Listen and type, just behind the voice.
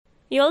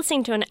You're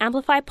listening to an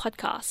Amplify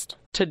podcast.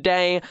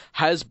 Today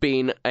has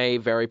been a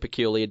very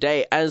peculiar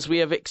day, as we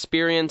have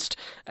experienced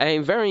a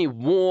very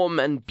warm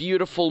and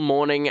beautiful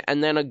morning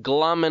and then a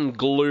glum and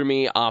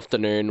gloomy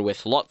afternoon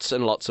with lots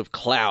and lots of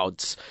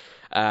clouds.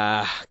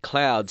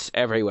 Clouds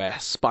everywhere,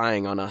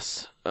 spying on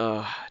us.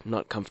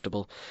 Not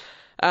comfortable.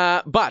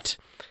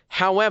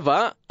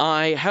 However,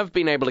 I have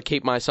been able to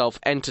keep myself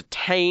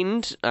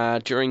entertained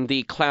during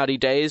the cloudy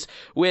days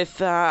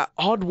with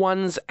Odd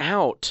Ones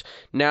Out.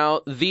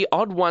 Now, the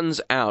Odd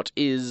Ones Out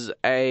is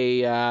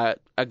a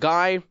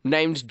guy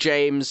named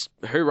James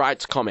who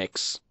writes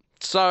comics.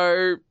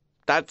 So,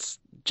 that's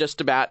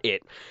just about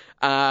it.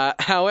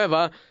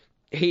 However,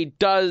 he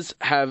does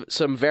have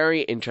some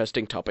very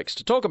interesting topics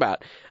to talk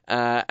about,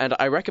 and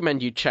I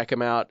recommend you check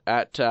him out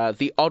at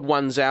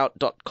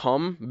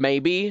theoddonesout.com,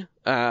 maybe.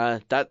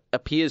 That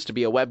appears to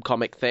be a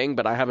webcomic thing,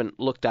 but I haven't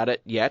looked at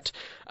it yet.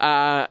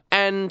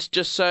 And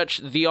just search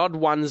The Odd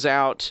Ones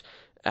Out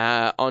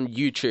on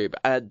YouTube.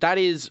 That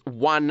is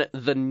one,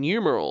 the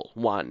numeral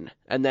 1,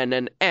 and then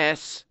an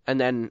S,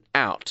 and then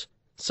out.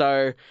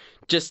 So,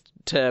 just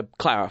to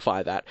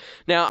clarify that.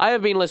 Now, I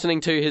have been listening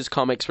to his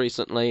comics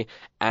recently,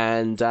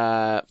 and,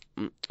 that's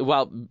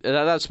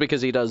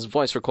because he does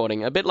voice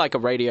recording, a bit like a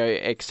radio,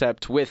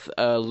 except with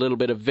a little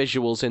bit of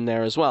visuals in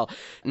there as well.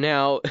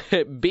 Now,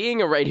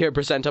 being a radio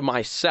presenter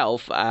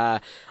myself,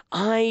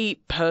 I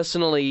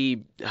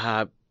personally,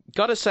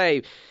 gotta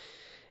say,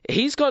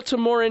 he's got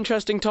some more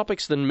interesting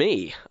topics than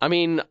me. I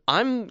mean,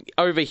 I'm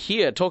over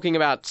here talking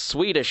about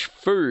Swedish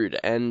food,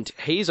 and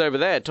he's over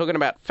there talking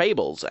about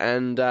fables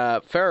and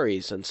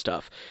furries and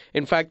stuff.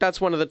 In fact,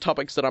 that's one of the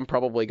topics that I'm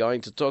probably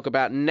going to talk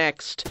about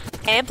next.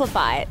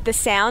 Amplify, the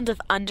sound of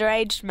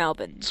underage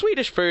Melbourne.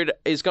 Swedish food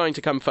is going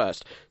to come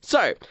first.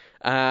 So,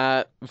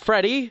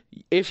 Freddie,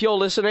 if you're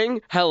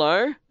listening,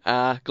 hello.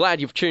 Glad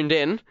you've tuned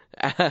in.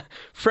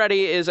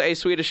 Freddie is a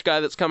Swedish guy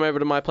that's come over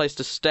to my place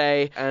to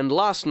stay, and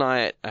last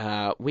night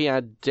we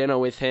had dinner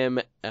with him.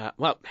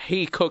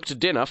 He cooked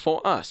dinner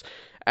for us,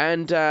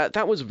 and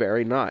that was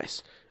very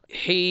nice.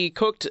 He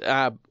cooked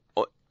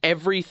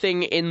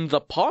everything in the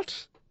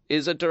pot,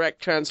 is a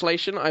direct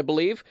translation, I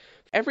believe.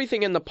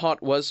 Everything in the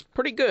pot was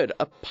pretty good,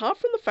 apart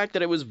from the fact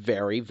that it was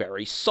very,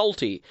 very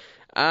salty.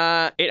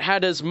 It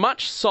had as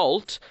much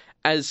salt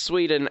as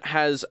Sweden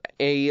has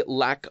a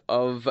lack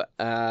of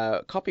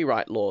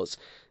copyright laws.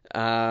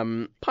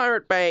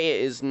 Pirate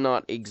Bay is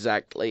not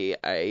exactly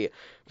a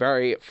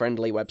very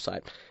friendly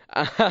website.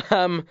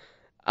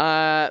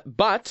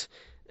 But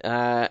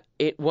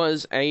it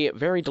was a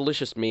very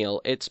delicious meal.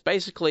 It's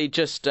basically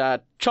just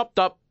chopped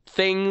up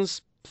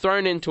things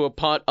thrown into a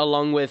pot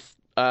along with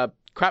a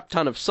crap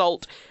ton of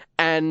salt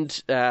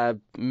and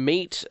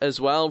meat as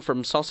well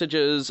from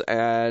sausages,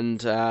 and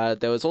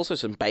there was also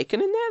some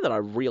bacon in there that I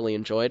really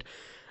enjoyed.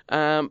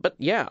 But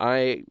yeah,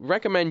 I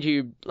recommend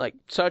you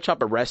search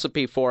up a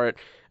recipe for it.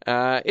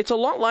 It's a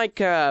lot like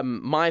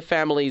my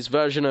family's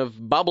version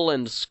of Bubble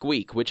and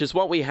Squeak, which is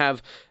what we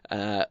have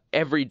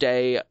every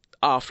day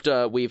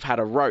after we've had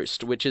a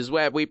roast, which is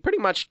where we pretty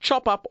much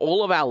chop up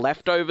all of our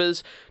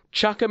leftovers,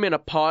 chuck them in a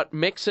pot,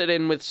 mix it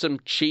in with some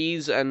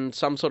cheese and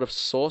some sort of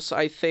sauce,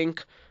 I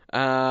think.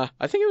 I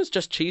think it was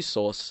just cheese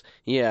sauce,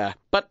 yeah.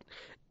 But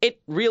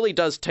it really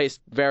does taste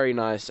very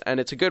nice,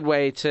 and it's a good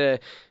way to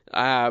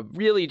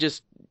really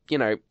just,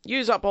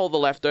 use up all the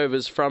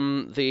leftovers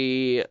from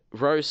the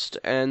roast,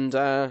 and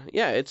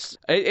it's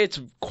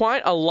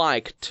quite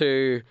alike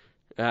to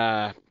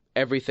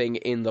everything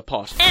in the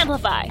pot.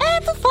 Amplify.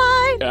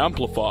 Amplify.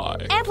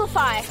 Amplify.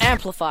 Amplify.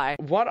 Amplify.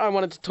 What I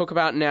wanted to talk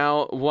about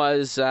now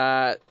was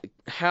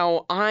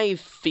how I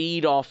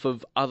feed off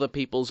of other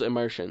people's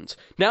emotions.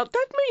 Now,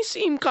 that may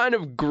seem kind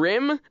of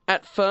grim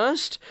at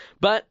first,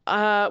 but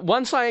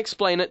once I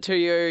explain it to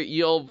you,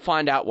 you'll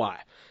find out why.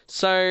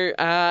 So,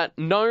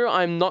 no,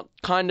 I'm not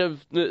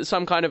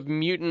some kind of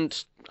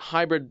mutant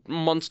hybrid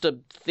monster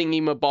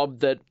thingy-mabob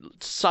that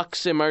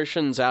sucks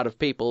emotions out of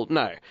people.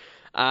 No.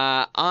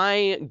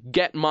 I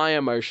get my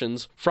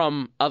emotions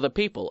from other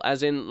people,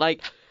 as in,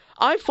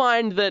 I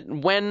find that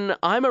when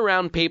I'm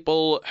around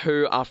people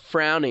who are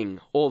frowning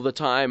all the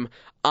time,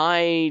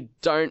 I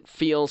don't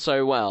feel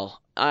so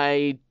well.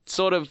 I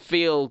sort of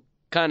feel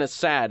kind of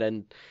sad,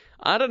 and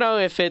I don't know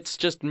if it's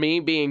just me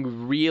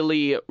being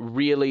really,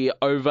 really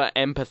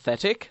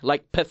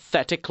over-empathetic,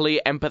 pathetically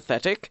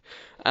empathetic.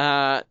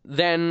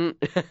 Then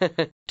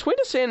tweet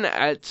us in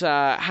at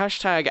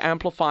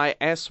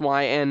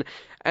 #AmplifySYN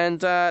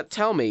and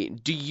tell me,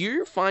 do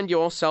you find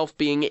yourself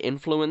being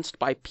influenced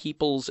by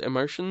people's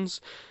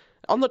emotions?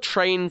 On the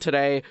train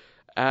today,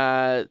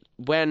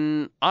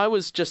 when I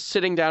was just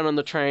sitting down on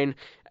the train,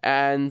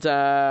 and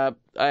a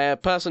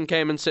person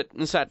came and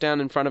sat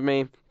down in front of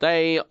me.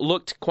 They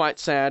looked quite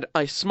sad.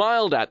 I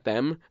smiled at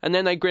them, and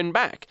then they grinned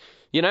back.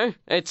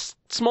 It's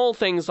small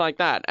things like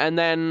that. And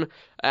then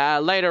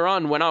later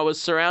on, when I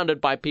was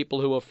surrounded by people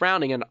who were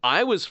frowning and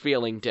I was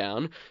feeling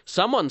down,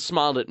 someone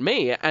smiled at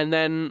me, and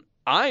then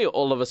I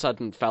all of a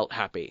sudden felt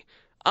happy.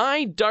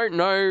 I don't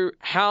know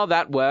how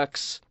that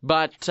works,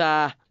 but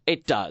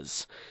it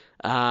does.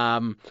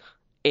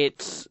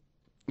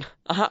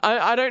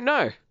 I don't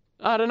know.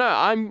 I don't know.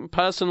 I'm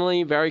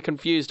personally very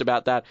confused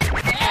about that.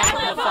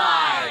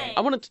 Amplify!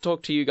 I wanted to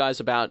talk to you guys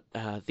about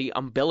the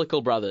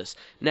Umbilical Brothers.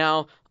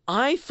 Now,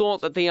 I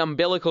thought that the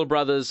Umbilical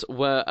Brothers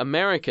were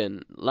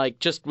American, like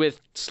just with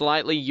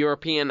slightly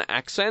European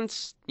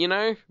accents, you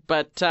know?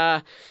 But,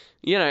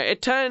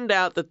 it turned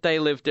out that they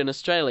lived in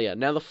Australia.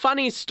 Now, the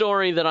funny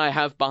story that I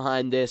have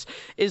behind this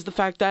is the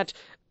fact that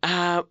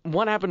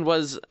what happened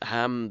was,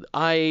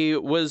 I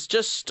was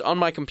just on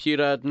my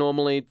computer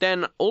normally,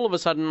 then all of a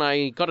sudden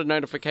I got a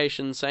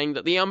notification saying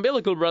that the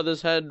Umbilical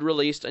Brothers had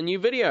released a new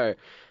video.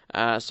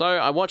 So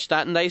I watched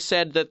that, and they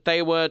said that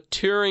they were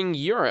touring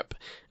Europe,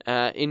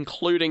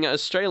 including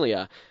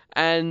Australia.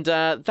 And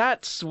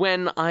that's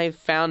when I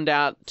found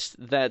out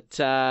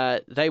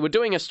that they were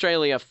doing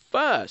Australia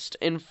first.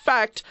 In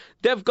fact,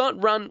 they've got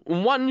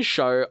one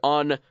show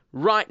on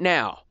right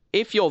now.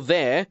 If you're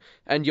there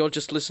and you're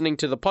just listening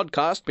to the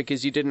podcast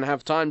because you didn't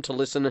have time to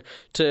listen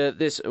to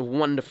this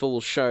wonderful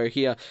show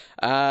here,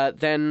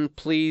 then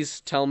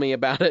please tell me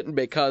about it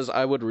because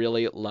I would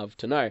really love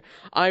to know.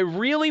 I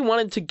really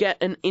wanted to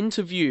get an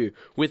interview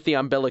with the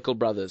Umbilical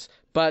Brothers,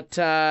 but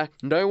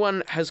no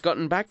one has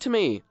gotten back to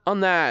me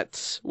on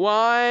that.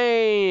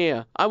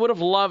 Why? I would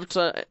have loved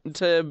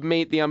to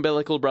meet the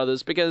Umbilical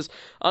Brothers because,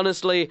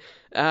 honestly,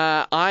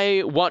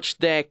 I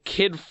watched their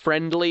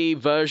kid-friendly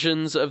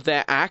versions of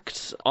their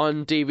acts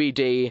on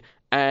DVD,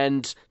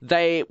 and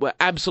they were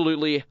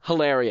absolutely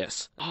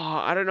hilarious.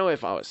 I don't know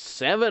if I was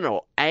 7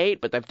 or 8,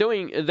 but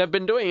they've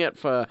been doing it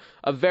for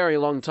a very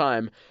long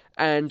time.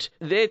 And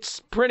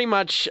it's pretty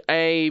much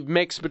a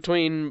mix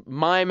between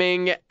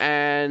miming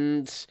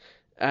and,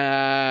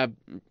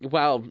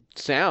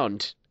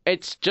 sound.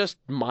 It's just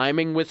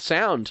miming with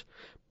sound.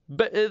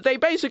 But they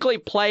basically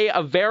play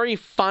a very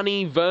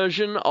funny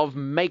version of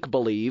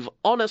make-believe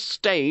on a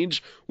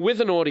stage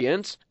with an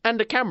audience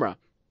and a camera.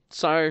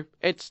 So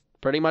it's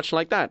pretty much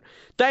like that.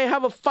 They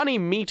have a funny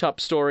meet-up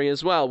story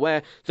as well,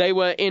 where they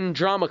were in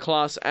drama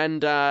class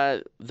and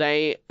I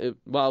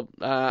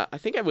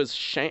think it was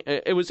Shane.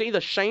 It was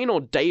either Shane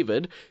or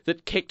David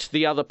that kicked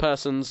the other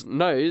person's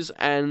nose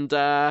and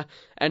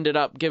ended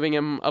up giving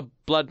him a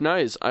blood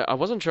nose. I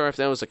wasn't sure if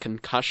there was a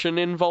concussion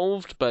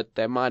involved, but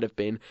there might have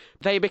been.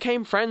 They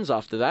became friends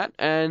after that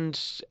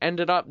and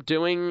ended up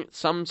doing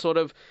some sort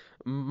of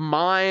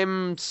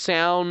mime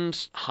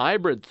sound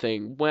hybrid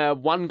thing where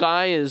one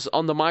guy is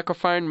on the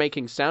microphone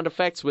making sound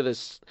effects with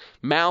his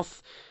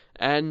mouth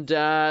and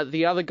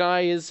the other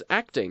guy is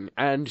acting,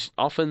 and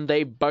often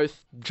they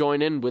both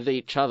join in with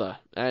each other,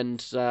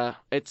 and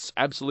it's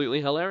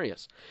absolutely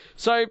hilarious.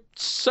 So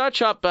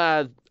search up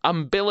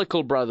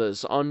Umbilical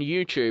Brothers on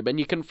YouTube and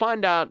you can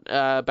find out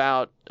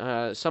about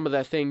some of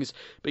their things,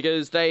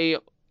 because they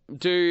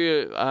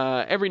do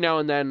every now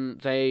and then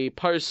they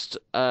post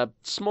a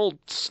small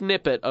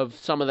snippet of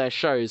some of their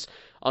shows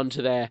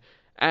onto there,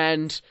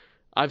 and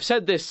I've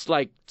said this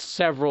like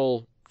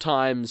several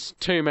times,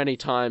 too many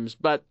times,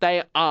 but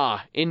they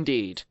are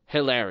indeed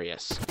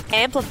hilarious.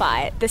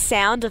 Amplify, the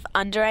sound of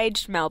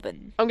underage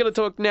Melbourne. I'm going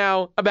to talk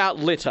now about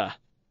litter.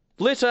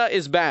 Litter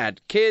is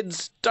bad.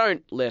 Kids,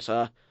 don't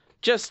litter.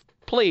 Just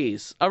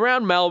please,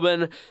 around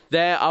Melbourne,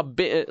 there are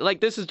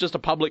this is just a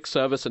public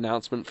service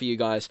announcement for you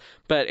guys,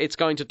 but it's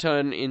going to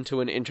turn into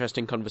an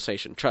interesting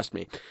conversation, trust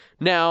me.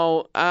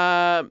 Now,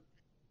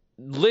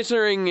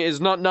 littering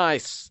is not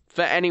nice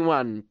for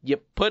anyone. You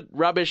put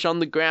rubbish on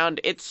the ground,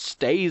 it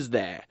stays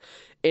there.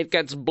 It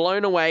gets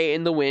blown away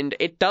in the wind.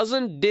 It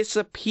doesn't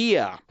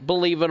disappear,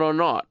 believe it or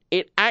not.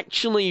 It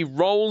actually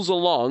rolls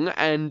along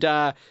and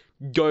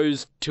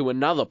goes to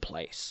another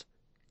place,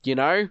 you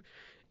know?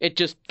 It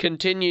just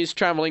continues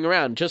traveling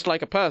around, just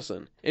like a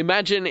person.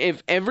 Imagine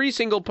if every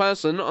single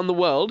person in the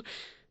world,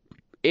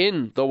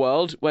 would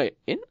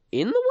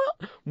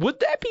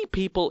there be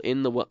people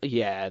in the world?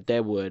 Yeah,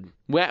 there would.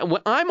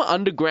 I'm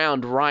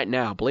underground right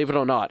now, believe it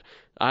or not.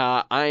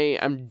 I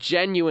am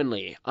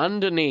genuinely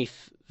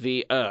underneath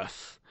the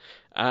earth.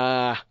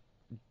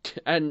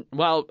 And,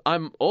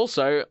 I'm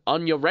also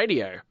on your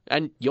radio,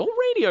 and your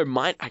radio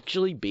might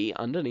actually be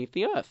underneath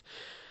the earth.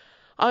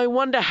 I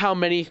wonder how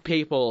many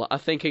people are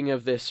thinking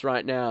of this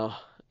right now.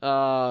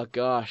 Oh,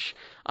 gosh.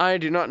 I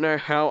do not know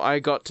how I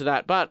got to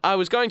that, but I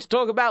was going to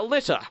talk about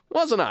litter,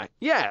 wasn't I?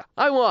 Yeah,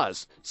 I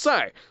was.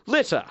 So,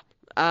 litter.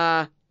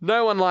 No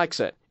one likes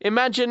it.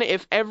 Imagine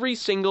if every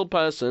single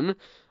person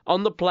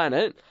on the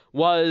planet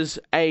was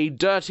a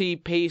dirty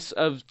piece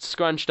of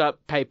scrunched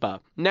up paper.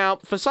 Now,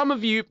 for some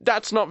of you,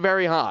 that's not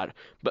very hard.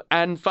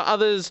 And for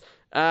others,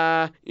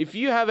 if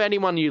you have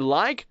anyone you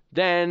like,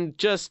 then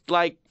just,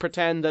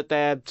 pretend that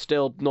they're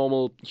still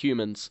normal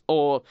humans,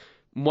 or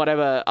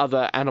whatever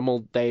other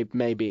animal they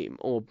may be,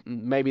 or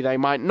maybe they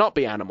might not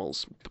be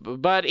animals.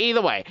 But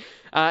either way,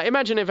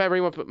 imagine if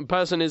every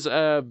person is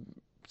a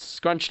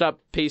scrunched up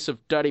piece of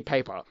dirty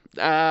paper.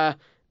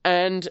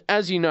 And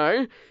as you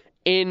know,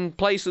 in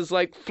places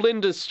like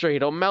Flinders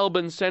Street, or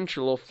Melbourne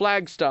Central, or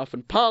Flagstaff,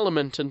 and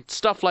Parliament, and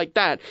stuff like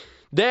that,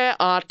 there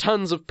are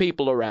tons of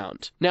people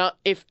around. Now,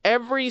 if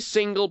every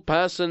single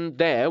person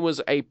there was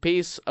a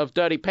piece of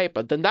dirty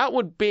paper, then that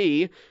would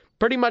be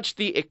pretty much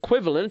the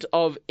equivalent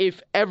of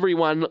if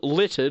everyone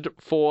littered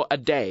for a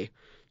day.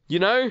 You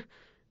know,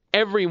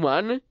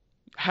 everyone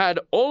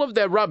had all of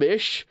their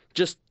rubbish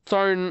just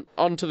thrown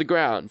onto the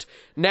ground.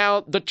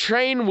 Now, the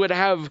train would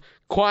have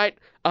quite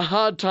a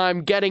hard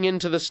time getting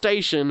into the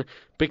station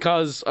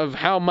because of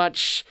how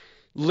much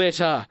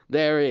litter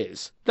there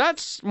is.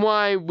 That's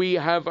why we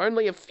have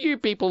only a few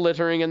people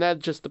littering, and they're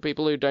just the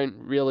people who don't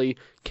really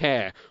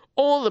care.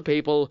 Or the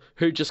people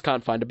who just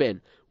can't find a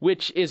bin,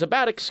 which is a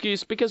bad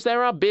excuse because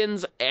there are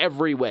bins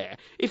everywhere.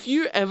 If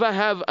you ever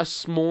have a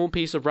small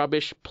piece of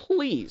rubbish,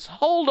 please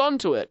hold on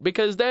to it,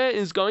 because there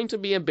is going to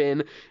be a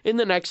bin in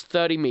the next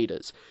 30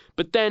 meters.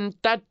 But then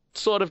that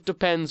sort of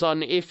depends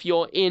on if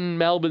you're in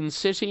Melbourne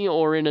City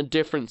or in a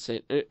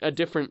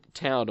different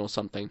town or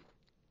something.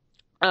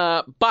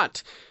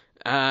 But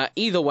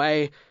either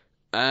way,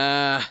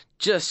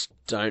 just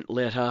don't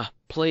litter,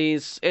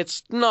 please.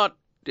 It's not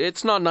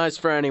nice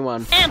for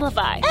anyone.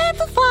 Amplify.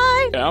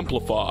 Amplify.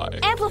 Amplify.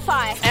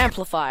 Amplify.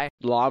 Amplify.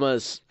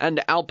 Llamas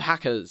and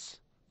alpacas.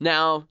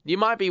 Now, you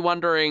might be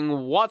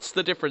wondering, what's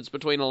the difference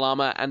between a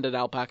llama and an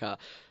alpaca?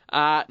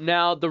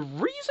 Now, the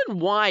reason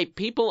why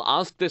people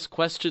ask this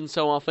question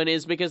so often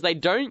is because they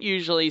don't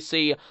usually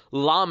see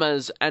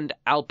llamas and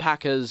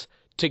alpacas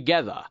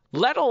together,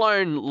 let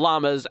alone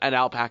llamas and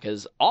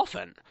alpacas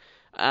often.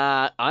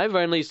 I've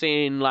only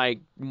seen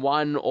like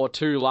 1 or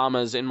 2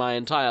 llamas in my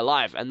entire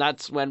life, and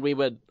that's when we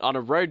were on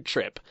a road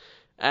trip.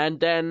 And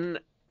then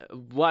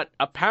what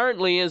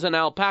apparently is an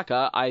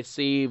alpaca I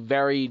see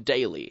very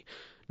daily.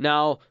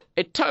 Now,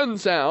 it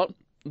turns out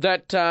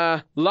that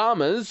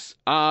llamas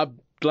are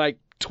like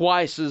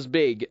twice as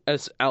big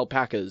as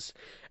alpacas,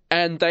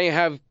 and they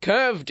have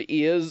curved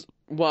ears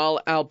while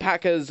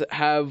alpacas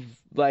have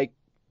like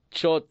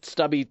short,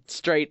 stubby,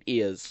 straight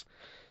ears.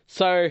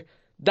 So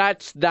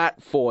that's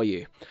that for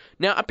you.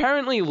 Now,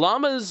 apparently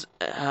llamas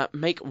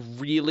make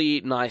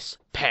really nice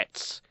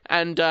pets.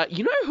 And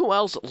you know who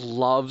else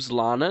loves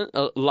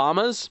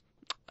llamas?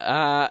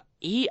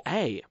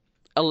 EA.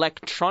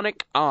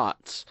 Electronic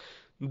Arts.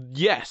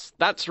 Yes,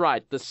 that's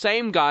right. The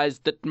same guys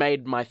that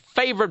made my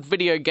favorite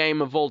video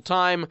game of all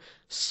time,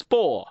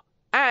 Spore.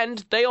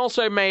 And they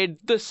also made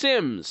The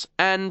Sims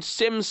and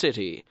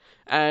SimCity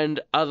and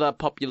other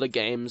popular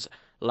games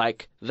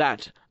like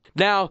that.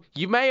 Now,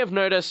 you may have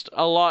noticed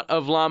a lot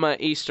of llama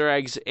Easter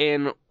eggs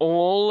in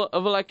all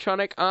of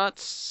Electronic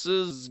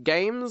Arts'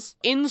 games.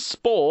 In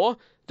Spore,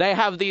 they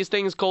have these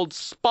things called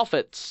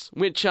spoffets,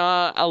 which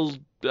are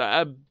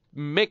a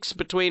mix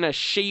between a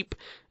sheep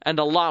and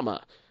a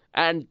llama.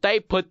 And they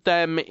put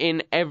them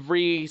in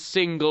every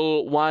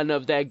single one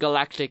of their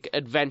galactic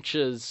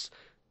adventures.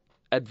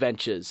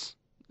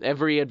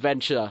 Every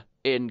adventure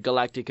in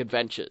Galactic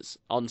Adventures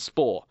on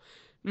Spore.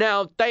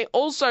 Now, they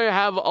also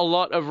have a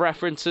lot of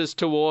references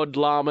toward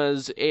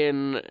llamas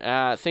in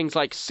things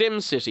like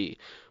SimCity,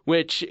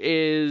 which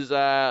is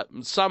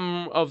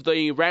some of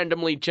the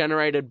randomly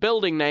generated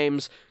building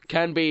names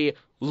can be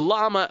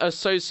Llama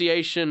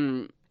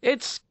Association.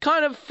 It's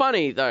kind of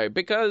funny, though,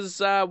 because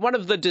one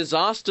of the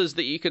disasters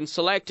that you can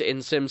select in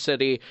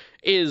SimCity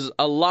is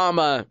a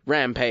llama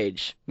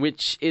rampage,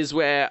 which is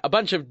where a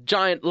bunch of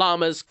giant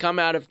llamas come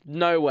out of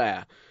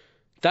nowhere.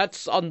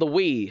 That's on the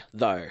Wii,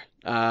 though.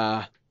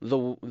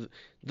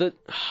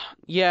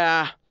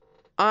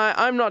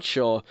 I'm not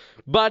sure.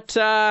 But,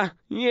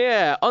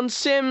 yeah, on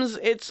Sims,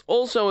 it's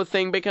also a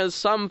thing because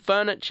some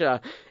furniture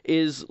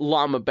is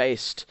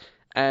llama-based.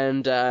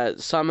 And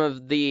some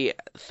of the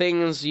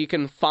things you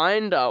can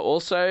find are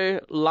also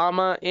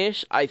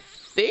llama-ish. I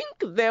think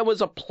there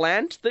was a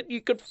plant that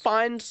you could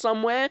find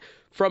somewhere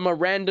from a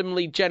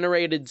randomly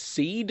generated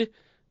seed.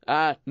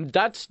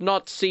 That's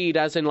not seed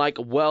as in like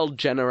world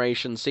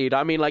generation seed.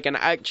 I mean like an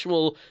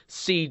actual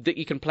seed that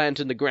you can plant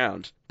in the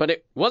ground. But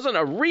it wasn't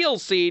a real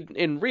seed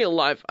in real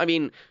life. I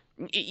mean,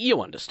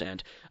 you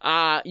understand.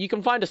 You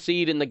can find a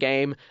seed in the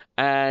game,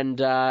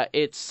 and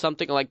it's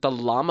something like the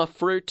llama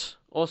fruit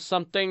or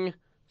something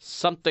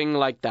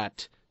like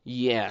that.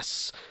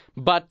 Yes.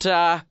 But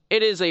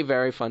it is a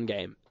very fun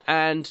game.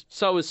 And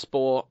so is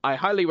Spore. I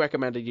highly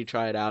recommend that you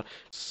try it out.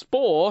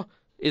 Spore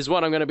is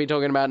what I'm going to be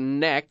talking about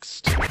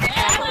next.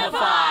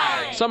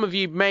 Amplify! Some of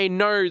you may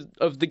know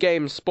of the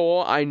game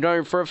Spore. I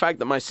know for a fact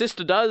that my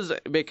sister does,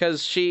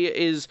 because she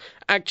is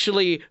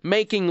actually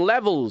making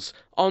levels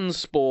on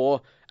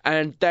Spore,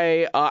 and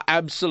they are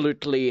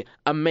absolutely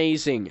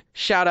amazing.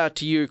 Shout out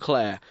to you,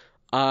 Claire.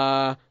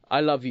 I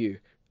love you.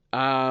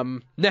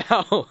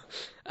 Now,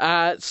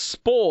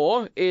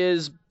 Spore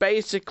is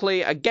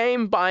basically a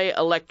game by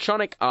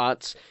Electronic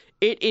Arts.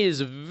 It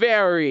is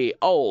very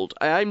old.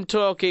 I'm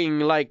talking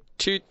like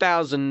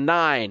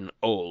 2009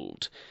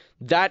 old.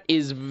 That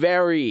is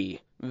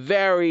very,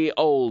 very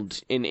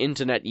old in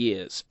internet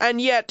years. And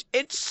yet,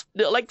 it's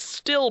like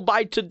still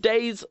by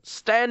today's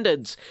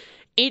standards.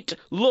 It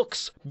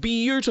looks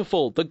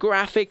beautiful. The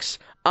graphics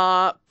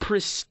are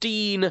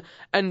pristine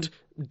and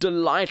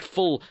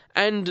delightful,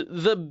 and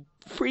the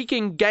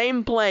freaking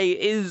gameplay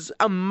is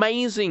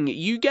amazing.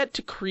 You get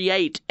to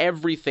create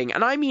everything,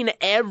 and I mean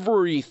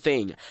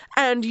everything.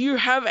 And you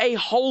have a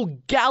whole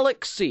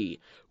galaxy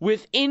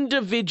with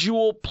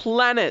individual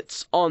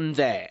planets on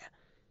there.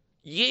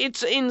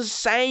 It's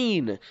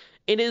insane.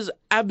 It is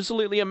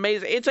absolutely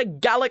amazing. It's a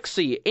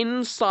galaxy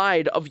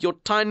inside of your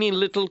tiny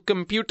little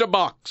computer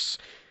box.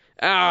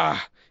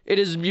 Ah, it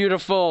is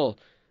beautiful.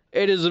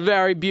 It is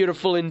very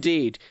beautiful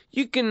indeed.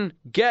 You can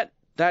get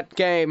that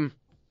game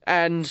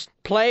and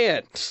play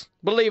it,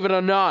 believe it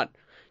or not,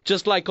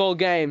 just like all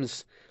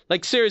games.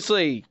 Like,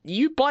 seriously,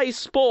 you play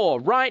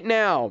Spore right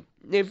now,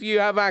 if you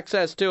have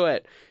access to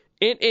it.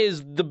 It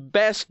is the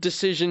best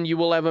decision you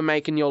will ever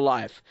make in your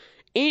life.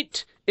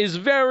 It is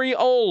very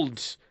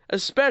old,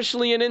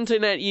 especially in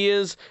internet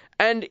years,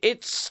 and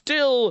it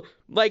still,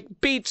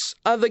 beats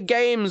other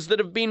games that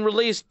have been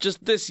released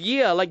just this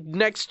year, like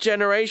next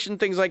generation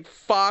things like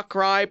Far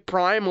Cry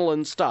Primal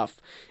and stuff.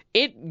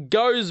 It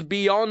goes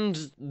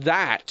beyond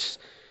that.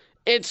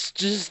 It's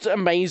just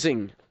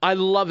amazing. I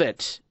love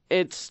it.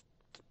 It's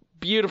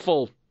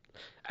beautiful.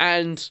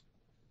 And,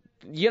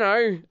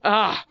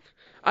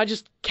 I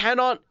just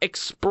cannot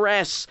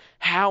express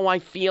how I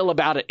feel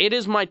about it. It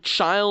is my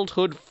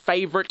childhood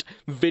favorite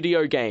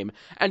video game.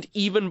 And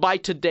even by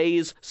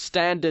today's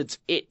standards,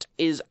 it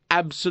is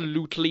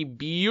absolutely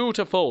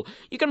beautiful.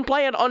 You can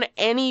play it on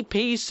any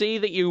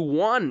PC that you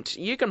want.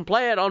 You can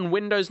play it on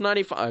Windows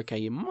 95. Okay,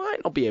 you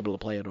might not be able to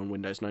play it on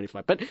Windows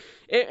 95, but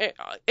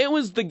it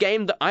was the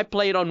game that I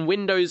played on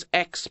Windows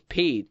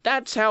XP.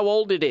 That's how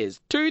old it is.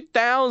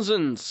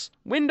 2000s.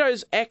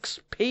 Windows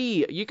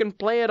XP. You can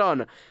play it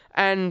on.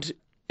 And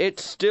it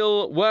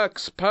still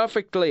works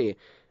perfectly.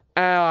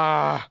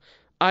 I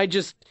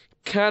just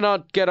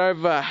cannot get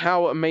over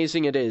how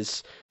amazing it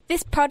is.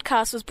 This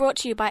podcast was brought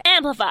to you by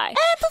Amplify.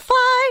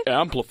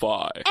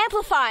 Amplify.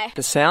 Amplify.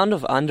 The sound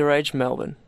of underage Melbourne.